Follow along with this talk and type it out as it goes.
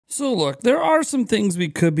So look, there are some things we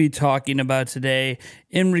could be talking about today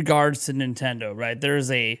in regards to Nintendo, right?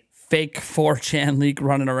 There's a fake 4chan leak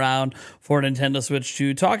running around for Nintendo Switch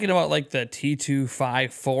 2 talking about like the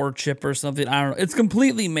T254 chip or something. I don't know. It's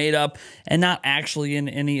completely made up and not actually in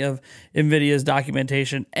any of NVIDIA's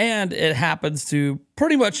documentation. And it happens to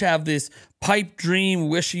pretty much have this pipe dream,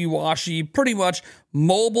 wishy-washy, pretty much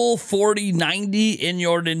mobile 4090 in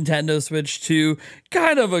your Nintendo Switch 2.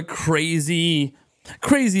 Kind of a crazy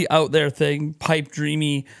out there thing, pipe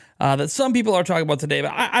dreamy, that some people are talking about today,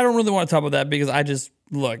 but I don't really want to talk about that because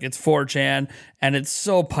look, it's 4chan and it's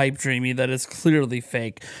so pipe dreamy that it's clearly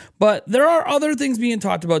fake. But there are other things being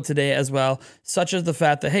talked about today as well, such as the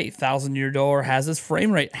fact that, hey, Thousand Year Door has its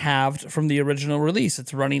frame rate halved from the original release.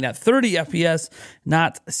 It's running at 30 FPS,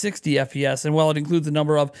 not 60 FPS. And while it includes a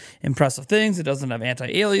number of impressive things, it doesn't have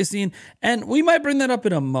anti-aliasing, and we might bring that up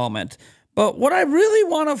in a moment. But what I really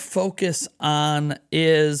want to focus on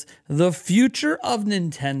is the future of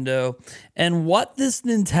Nintendo and what this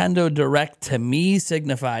Nintendo Direct to me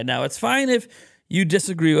signified. Now, it's fine if you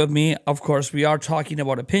disagree with me. Of course, we are talking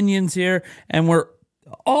about opinions here, and we're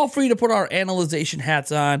all free to put our analyzation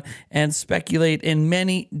hats on and speculate in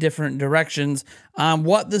many different directions on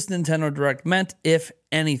what this Nintendo Direct meant, if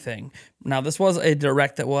anything. Now, this was a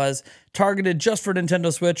Direct that was targeted just for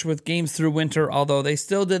Nintendo Switch with games through winter, although they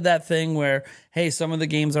still did that thing where, hey, some of the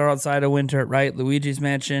games are outside of winter, right? Luigi's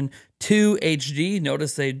Mansion 2 HD.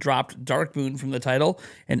 Notice they dropped Dark Moon from the title.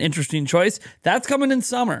 An interesting choice. That's coming in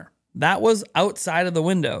summer. That was outside of the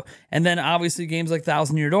window. And then obviously games like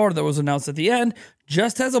Thousand Year Door that was announced at the end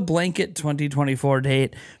just has a blanket 2024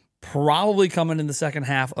 date, probably coming in the second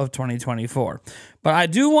half of 2024. But I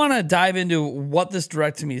do want to dive into what this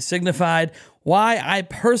Direct to me signified, why I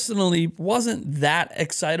personally wasn't that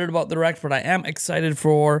excited about the Direct, but I am excited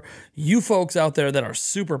for you folks out there that are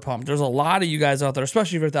super pumped. There's a lot of you guys out there,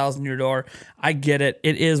 especially for Thousand Year Door. I get it.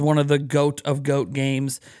 It is one of the GOAT of GOAT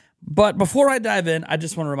games. But before I dive in, I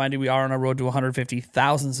just want to remind you we are on our road to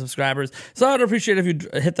 150,000 subscribers. So I would appreciate if you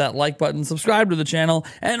hit that like button, subscribe to the channel,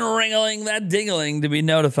 and ringling that dingling to be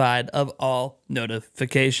notified of all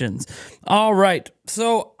notifications. All right,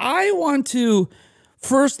 so I want to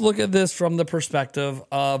first look at this from the perspective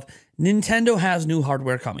of Nintendo has new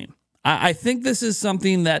hardware coming. I think this is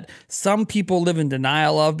something that some people live in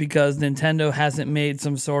denial of because Nintendo hasn't made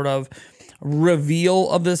some sort of reveal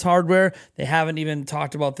of this hardware. They haven't even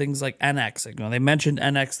talked about things like NX. You know, they mentioned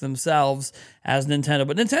NX themselves as Nintendo,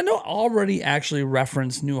 but Nintendo already actually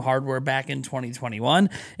referenced new hardware back in 2021.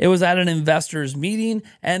 It was at an investors meeting,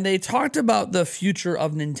 and they talked about the future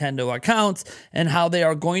of Nintendo accounts and how they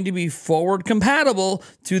are going to be forward compatible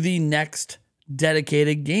to the next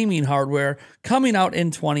dedicated gaming hardware coming out in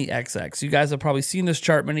 20XX. You guys have probably seen this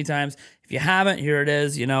chart many times. If you haven't, here it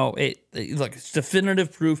is. You know, look, it's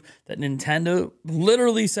definitive proof that Nintendo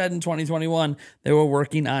literally said in 2021 they were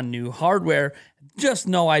working on new hardware. Just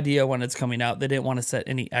no idea when it's coming out. They didn't want to set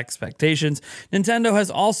any expectations. Nintendo has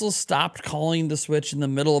also stopped calling the Switch in the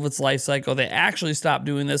middle of its life cycle. They actually stopped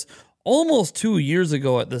doing this almost 2 years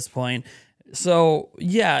ago at this point. So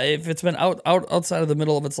yeah, if it's been outside of the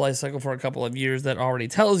middle of its life cycle for a couple of years, that already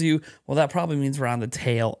tells you, well, that probably means we're on the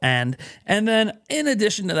tail end. And then in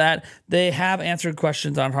addition to that, they have answered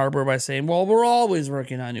questions on hardware by saying, well, we're always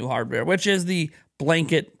working on new hardware, which is the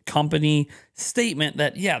blanket company statement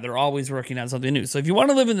that, yeah, they're always working on something new. So if you want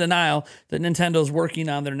to live in denial that Nintendo's working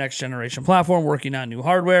on their next generation platform, working on new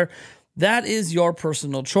hardware, that is your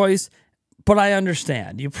personal choice. But I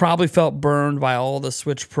understand. You probably felt burned by all the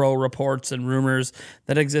Switch Pro reports and rumors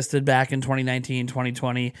that existed back in 2019,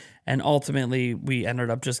 2020, and ultimately we ended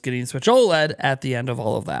up just getting Switch OLED at the end of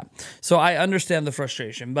all of that. So I understand the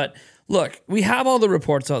frustration, but look, we have all the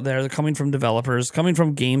reports out there. They're coming from developers, coming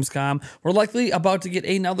from Gamescom. We're likely about to get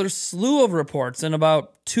another slew of reports in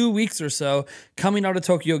about 2 weeks or so coming out of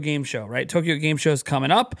Tokyo Game Show, right? Tokyo Game Show is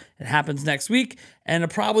coming up. It happens next week. And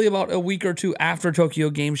probably about a week or two after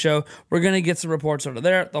Tokyo Game Show, we're going to get some reports out of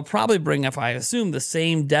there. They'll probably bring, if I assume, the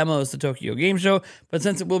same demos to Tokyo Game Show. But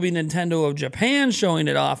since it will be Nintendo of Japan showing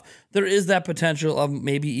it off, there is that potential of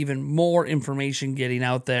maybe even more information getting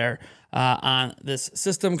out there on this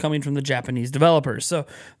system coming from the Japanese developers. So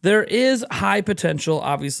there is high potential,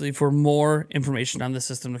 obviously, for more information on the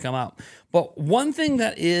system to come out. But one thing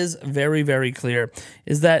that is very, very clear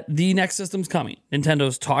is that the next system's coming.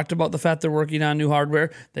 Nintendo's talked about the fact they're working on new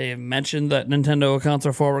hardware. They have mentioned that Nintendo accounts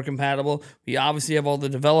are forward compatible. We obviously have all the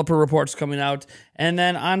developer reports coming out. And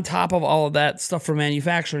then on top of all of that, stuff for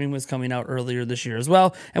manufacturing was coming out earlier this year as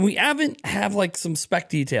well. And we have like some spec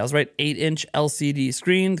details, right? 8-inch LCD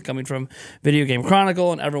screen coming from from Video Game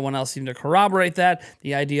Chronicle, and everyone else seemed to corroborate that.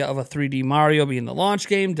 The idea of a 3D Mario being the launch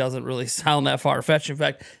game doesn't really sound that far-fetched. In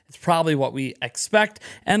fact, it's probably what we expect.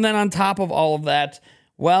 And then on top of all of that,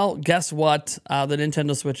 well, guess what? The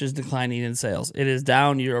Nintendo Switch is declining in sales. It is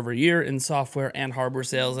down year over year in software and hardware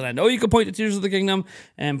sales. And I know you could point to Tears of the Kingdom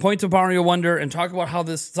and point to Mario Wonder and talk about how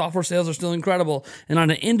this software sales are still incredible. And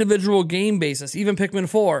on an individual game basis, even Pikmin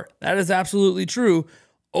 4, that is absolutely true.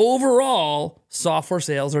 Overall, software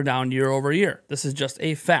sales are down year over year. This is just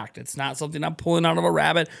a fact. It's not something I'm pulling out of a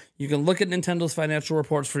rabbit. You can look at Nintendo's financial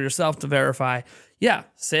reports for yourself to verify. Yeah,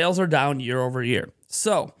 sales are down year over year.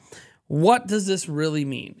 So what does this really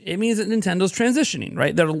mean? It means that Nintendo's transitioning,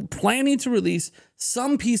 right? They're planning to release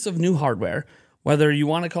some piece of new hardware, whether you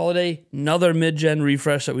want to call it another mid-gen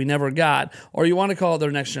refresh that we never got, or you want to call it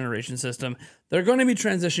their next generation system. They're going to be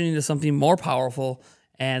transitioning to something more powerful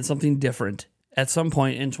and something different at some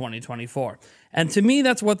point in 2024. And to me,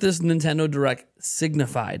 that's what this Nintendo Direct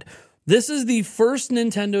signified. This is the first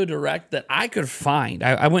Nintendo Direct that I could find.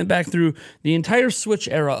 I went back through the entire Switch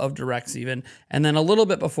era of Directs even, and then a little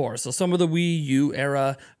bit before. So some of the Wii U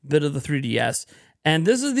era, bit of the 3DS. And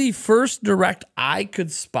this is the first Direct I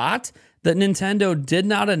could spot that Nintendo did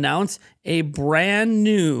not announce a brand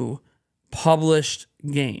new published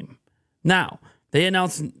game. Now, they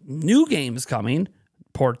announced new games coming,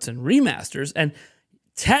 ports and remasters, and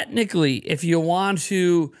technically, if you want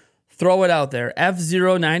to throw it out there,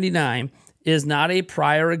 F-Zero 99 is not a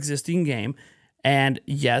prior existing game, and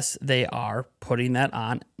yes, they are putting that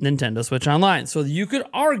on Nintendo Switch Online. So you could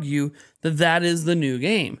argue that that is the new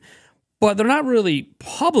game, but they're not really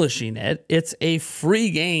publishing it. It's a free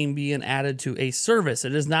game being added to a service.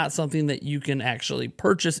 It is not something that you can actually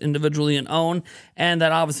purchase individually and own, and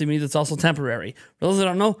that obviously means it's also temporary. For those that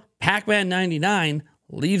don't know, Pac-Man 99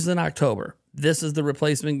 leaves in October. This is the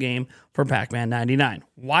replacement game for Pac-Man 99.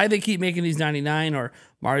 Why they keep making these 99 or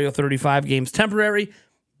Mario 35 games temporary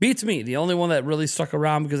beats me. The only one that really stuck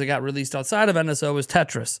around because it got released outside of NSO is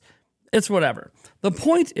Tetris. It's whatever. The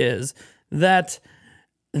point is that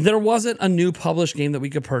there wasn't a new published game that we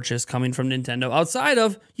could purchase coming from Nintendo outside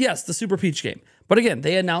of, yes, the Super Peach game. But again,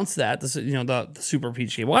 they announced that, the Super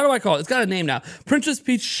Peach game. Why do I call it? It's got a name now. Princess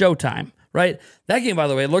Peach Showtime, right? That game, by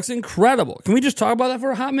the way, looks incredible. Can we just talk about that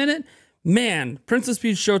for a hot minute? Man, Princess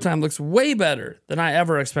Peach Showtime looks way better than I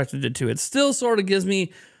ever expected it to. It still sort of gives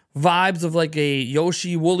me vibes of like a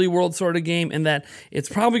Yoshi Woolly World sort of game in that it's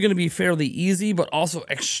probably going to be fairly easy, but also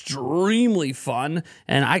extremely fun.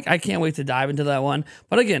 And I can't wait to dive into that one.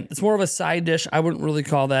 But again, it's more of a side dish. I wouldn't really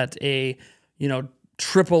call that a,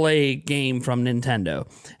 AAA game from Nintendo.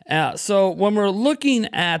 So when we're looking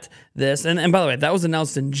at this, and by the way, that was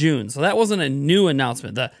announced in June, so that wasn't a new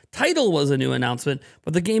announcement. The title was a new announcement,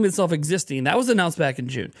 but the game itself existing, that was announced back in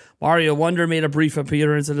June. Mario Wonder made a brief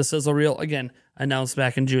appearance in a sizzle reel, again, announced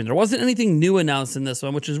back in June. There wasn't anything new announced in this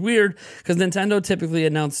one, which is weird because Nintendo typically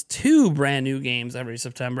announced 2 brand new games every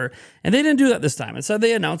September, and they didn't do that this time. Instead,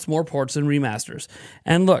 they announced more ports and remasters.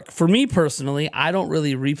 And look, for me personally, I don't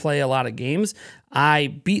really replay a lot of games. I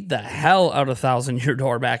beat the hell out of Thousand Year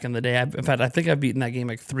Door back in the day. In fact, I think I've beaten that game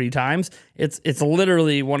like 3 times. It's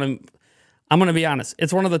literally one of, I'm going to be honest,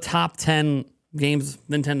 it's one of the top 10 games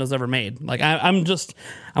Nintendo's ever made. Like I'm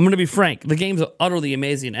going to be frank. The game's utterly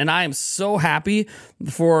amazing. And I am so happy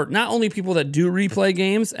for not only people that do replay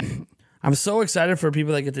games, I'm so excited for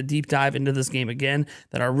people that get to deep dive into this game again,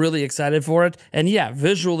 that are really excited for it. And yeah,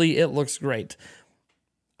 visually it looks great.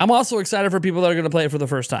 I'm also excited for people that are going to play it for the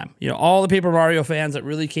first time. All the Paper Mario fans that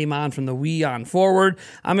really came on from the Wii on forward,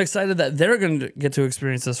 I'm excited that they're going to get to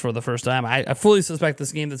experience this for the first time. I fully suspect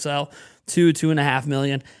this game to sell 2.5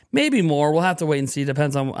 million, maybe more. We'll have to wait and see.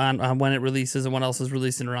 Depends on when it releases and what else is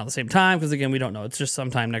releasing around the same time, because again, we don't know. It's just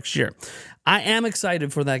sometime next year. I am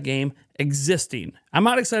excited for that game existing. I'm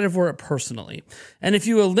not excited for it personally. And if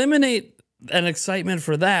you eliminate an excitement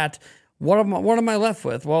for that, what am I left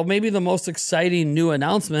with? Well, maybe the most exciting new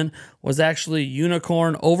announcement was actually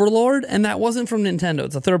Unicorn Overlord, and that wasn't from Nintendo.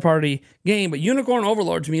 It's a third-party game, but Unicorn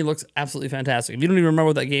Overlord to me looks absolutely fantastic. If you don't even remember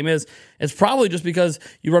what that game is, it's probably just because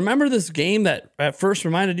you remember this game that at first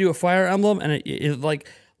reminded you of Fire Emblem, and it like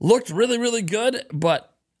looked really, really good,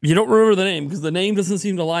 but you don't remember the name because the name doesn't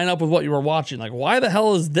seem to line up with what you were watching. Like, why the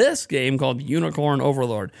hell is this game called Unicorn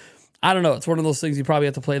Overlord? I don't know. It's one of those things you probably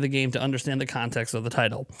have to play the game to understand the context of the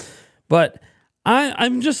title. But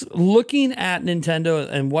I'm just looking at Nintendo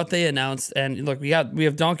and what they announced, and look, we have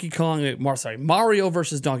Mario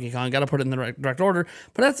versus Donkey Kong. Got to put it in the direct order,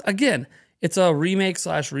 but that's again, it's a remake /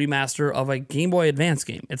 remaster of a Game Boy Advance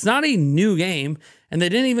game. It's not a new game, and they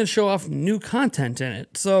didn't even show off new content in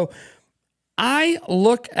it. So I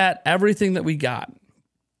look at everything that we got,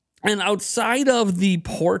 And outside of the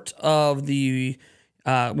port of the,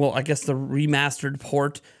 well, I guess the remastered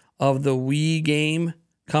port of the Wii game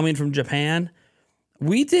coming from Japan,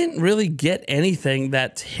 we didn't really get anything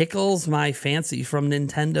that tickles my fancy from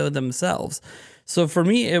Nintendo themselves. So for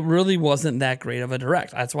me, it really wasn't that great of a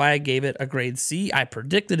direct. That's why I gave it a grade C. I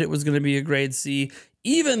predicted it was going to be a grade C,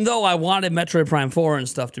 even though I wanted Metroid Prime 4 and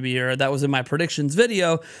stuff to be here. That was in my predictions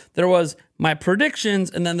video. There was my predictions,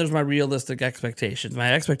 and then there's my realistic expectations.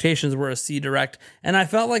 My expectations were a C direct, and I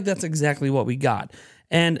felt like that's exactly what we got.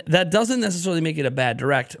 And that doesn't necessarily make it a bad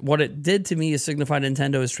direct. What it did to me is signify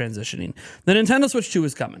Nintendo is transitioning. The Nintendo Switch 2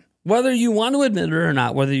 is coming. Whether you want to admit it or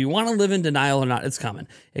not, whether you want to live in denial or not, it's coming.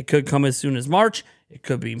 It could come as soon as March. It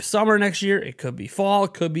could be summer next year. It could be fall.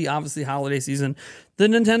 It could be obviously holiday season. The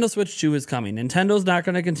Nintendo Switch 2 is coming. Nintendo's not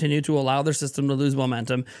going to continue to allow their system to lose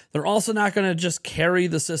momentum. They're also not going to just carry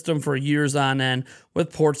the system for years on end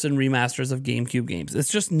with ports and remasters of GameCube games.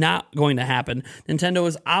 It's just not going to happen. Nintendo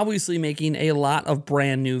is obviously making a lot of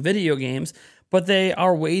brand new video games, but they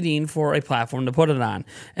are waiting for a platform to put it on.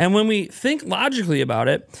 And when we think logically about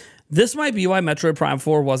it, this might be why Metroid Prime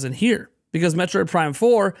 4 wasn't here, because Metroid Prime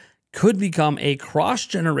 4 could become a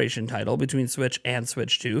cross-generation title between Switch and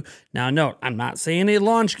Switch 2. Now, note, I'm not saying a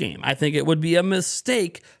launch game. I think it would be a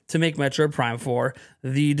mistake to make Metroid Prime 4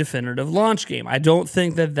 the definitive launch game. I don't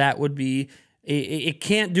think that that would be... It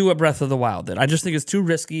can't do a Breath of the Wild did. I just think it's too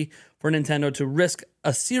risky for Nintendo to risk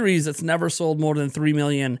a series that's never sold more than 3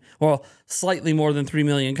 million, well, slightly more than 3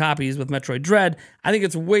 million copies with Metroid Dread. I think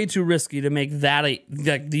it's way too risky to make that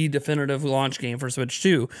the definitive launch game for Switch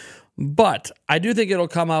 2. But I do think it'll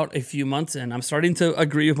come out a few months in. I'm starting to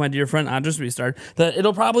agree with my dear friend Andres Restart that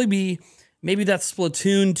it'll probably be maybe that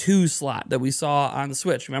Splatoon 2 slot that we saw on the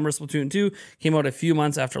Switch. Remember, Splatoon 2 came out a few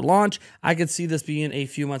months after launch. I could see this being a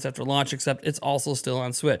few months after launch, except it's also still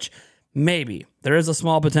on Switch. Maybe. There is a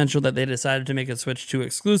small potential that they decided to make it Switch 2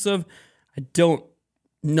 exclusive. I don't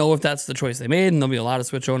know if that's the choice they made, and there'll be a lot of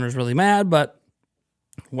Switch owners really mad, but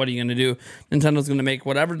what are you going to do? Nintendo's going to make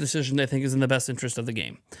whatever decision they think is in the best interest of the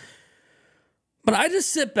game. But I just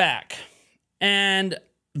sit back, and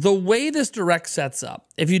the way this direct sets up,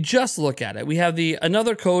 if you just look at it, we have the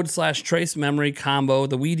another code / trace memory combo,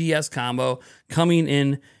 the Wii DS combo coming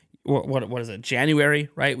in, what is it, January,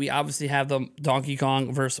 right? We obviously have the Donkey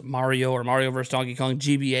Kong versus Mario or Mario versus Donkey Kong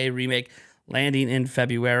GBA remake landing in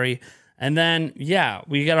February. And then, yeah,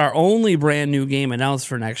 we get our only brand new game announced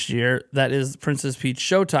for next year. That is Princess Peach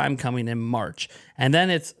Showtime coming in March. And then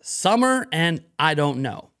it's summer, and I don't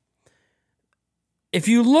know. If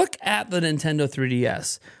you look at the Nintendo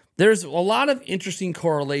 3DS, there's a lot of interesting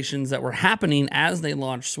correlations that were happening as they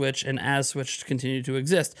launched Switch and as Switch continued to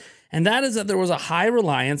exist. And that is that there was a high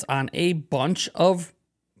reliance on a bunch of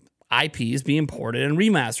IPs being ported and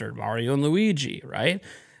remastered. Mario and Luigi, right?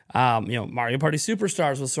 Mario Party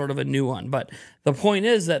Superstars was sort of a new one. But the point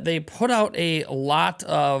is that they put out a lot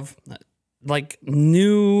of like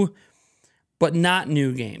new, but not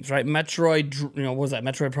new games, right? Metroid, what was that?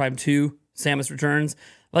 Metroid Prime 2? Samus Returns.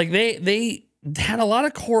 Like they had a lot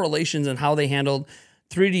of correlations in how they handled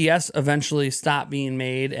 3DS eventually stopped being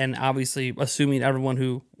made, and obviously assuming everyone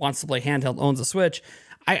who wants to play handheld owns a Switch.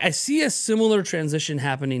 I see a similar transition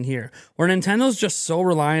happening here, where Nintendo's just so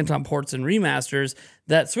reliant on ports and remasters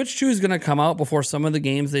that Switch 2 is going to come out before some of the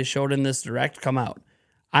games they showed in this direct come out.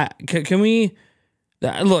 Can we...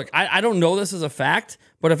 Look, I don't know this as a fact,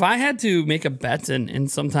 but if I had to make a bet, and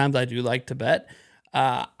sometimes I do like to bet,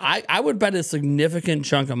 I would bet a significant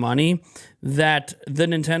chunk of money that the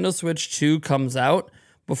Nintendo Switch 2 comes out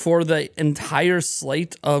before the entire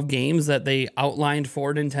slate of games that they outlined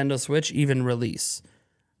for Nintendo Switch even release.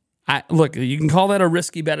 Look, you can call that a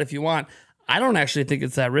risky bet if you want. I don't actually think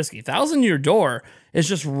it's that risky. Thousand Year Door is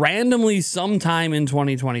just randomly sometime in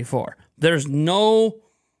 2024. There's no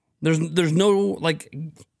like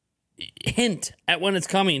hint at when it's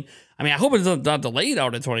coming. I mean, I hope it's not delayed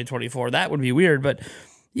out in 2024. That would be weird. But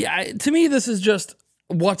yeah, to me, this is just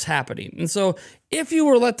what's happening. And so if you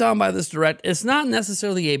were let down by this direct, it's not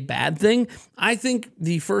necessarily a bad thing. I think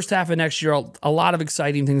the first half of next year, a lot of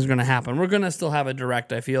exciting things are going to happen. We're going to still have a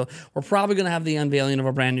direct, I feel. We're probably going to have the unveiling of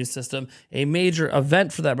a brand new system, a major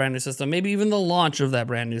event for that brand new system, maybe even the launch of that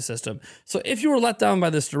brand new system. So if you were let down by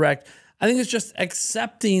this direct, I think it's just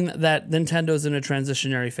accepting that Nintendo's in a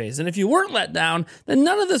transitionary phase. And if you weren't let down, then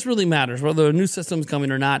none of this really matters. Whether a new system's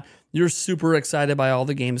coming or not, you're super excited by all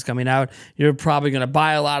the games coming out. You're probably going to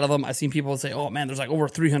buy a lot of them. I've seen people say, oh man, there's like over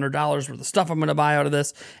 $300 worth of stuff I'm going to buy out of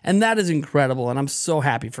this. And that is incredible. And I'm so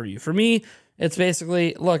happy for you. For me, It's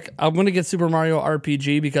basically, look, I'm going to get Super Mario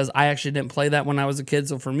RPG because I actually didn't play that when I was a kid.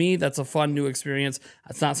 So for me, that's a fun new experience.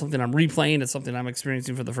 It's not something I'm replaying. It's something I'm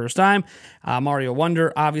experiencing for the first time. Mario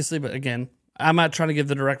Wonder, obviously, but again, I'm not trying to give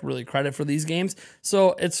the Direct really credit for these games.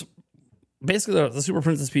 So it's basically the Super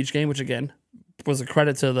Princess Peach game, which again was a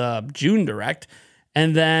credit to the June Direct.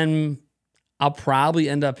 And then I'll probably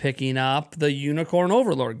end up picking up the Unicorn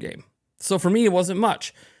Overlord game. So for me, it wasn't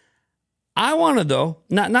much. I want to, though,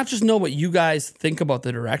 not just know what you guys think about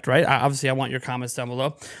the Direct, right? Obviously, I want your comments down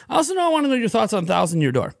below. I also I want to know your thoughts on 1,000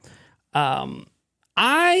 Year Door.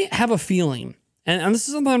 I have a feeling, and this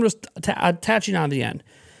is something I'm just attaching on the end,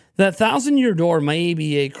 that 1,000 Year Door may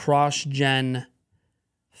be a cross-gen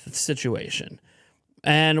situation.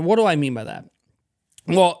 And what do I mean by that?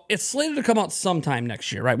 Well, it's slated to come out sometime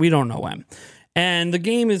next year, right? We don't know when. And the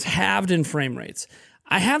game is halved in frame rates.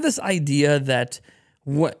 I have this idea that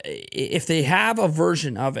if they have a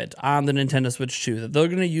version of it on the Nintendo Switch 2, that they're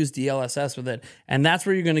going to use DLSS with it, and that's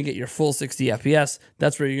where you're going to get your full 60 FPS,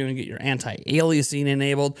 that's where you're going to get your anti-aliasing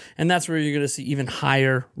enabled, and that's where you're going to see even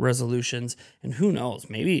higher resolutions. And who knows,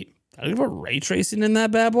 maybe I think about ray tracing in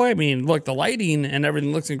that bad boy. I mean, look, the lighting and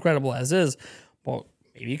everything looks incredible as is. Well,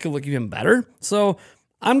 maybe it could look even better. So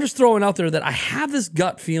I'm just throwing out there that I have this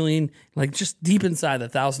gut feeling, like just deep inside the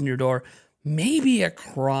 1,000 Year Door, maybe a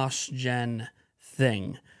cross-gen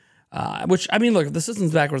thing. Which, I mean, look, if the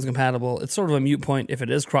system's backwards compatible, it's sort of a moot point if it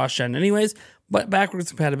is cross-gen anyways, but backwards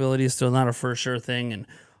compatibility is still not a for sure thing, and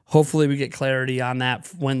hopefully we get clarity on that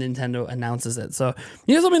when Nintendo announces it. So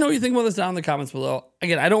you guys let me know what you think about this down in the comments below.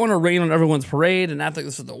 Again, I don't want to rain on everyone's parade and act like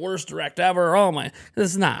this is the worst Direct ever. Oh my,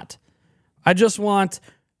 this is not. I just wanted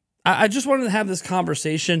to have this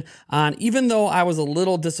conversation on, even though I was a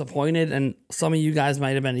little disappointed, and some of you guys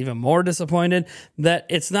might have been even more disappointed, that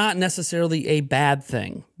it's not necessarily a bad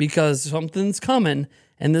thing, because something's coming,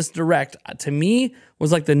 and this Direct, to me,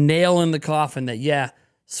 was like the nail in the coffin that, yeah,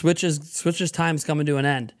 Switch's time's coming to an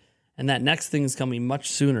end, and that next thing's coming much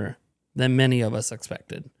sooner than many of us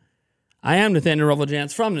expected. I am Nathaniel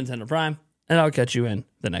Rovajance from Nintendo Prime, and I'll catch you in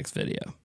the next video.